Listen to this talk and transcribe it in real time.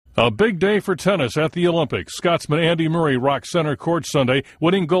A big day for tennis at the Olympics. Scotsman Andy Murray rocked center court Sunday,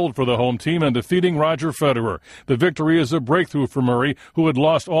 winning gold for the home team and defeating Roger Federer. The victory is a breakthrough for Murray, who had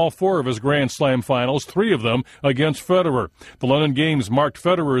lost all 4 of his Grand Slam finals, 3 of them against Federer. The London Games marked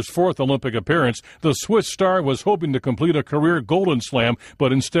Federer's 4th Olympic appearance. The Swiss star was hoping to complete a career Golden Slam,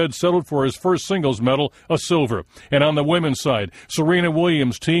 but instead settled for his first singles medal, a silver. And on the women's side, Serena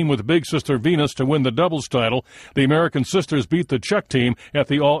Williams teamed with big sister Venus to win the doubles title. The American sisters beat the Czech team at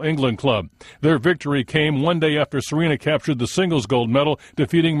the All-England Club. Their victory came one day after Serena captured the singles gold medal,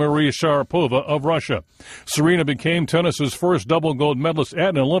 defeating Maria Sharapova of Russia. Serena became tennis's first double gold medalist at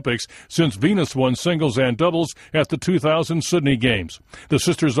an Olympics since Venus won singles and doubles at the 2000 Sydney Games. The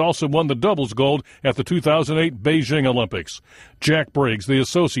sisters also won the doubles gold at the 2008 Beijing Olympics. Jack Briggs, The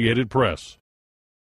Associated Press.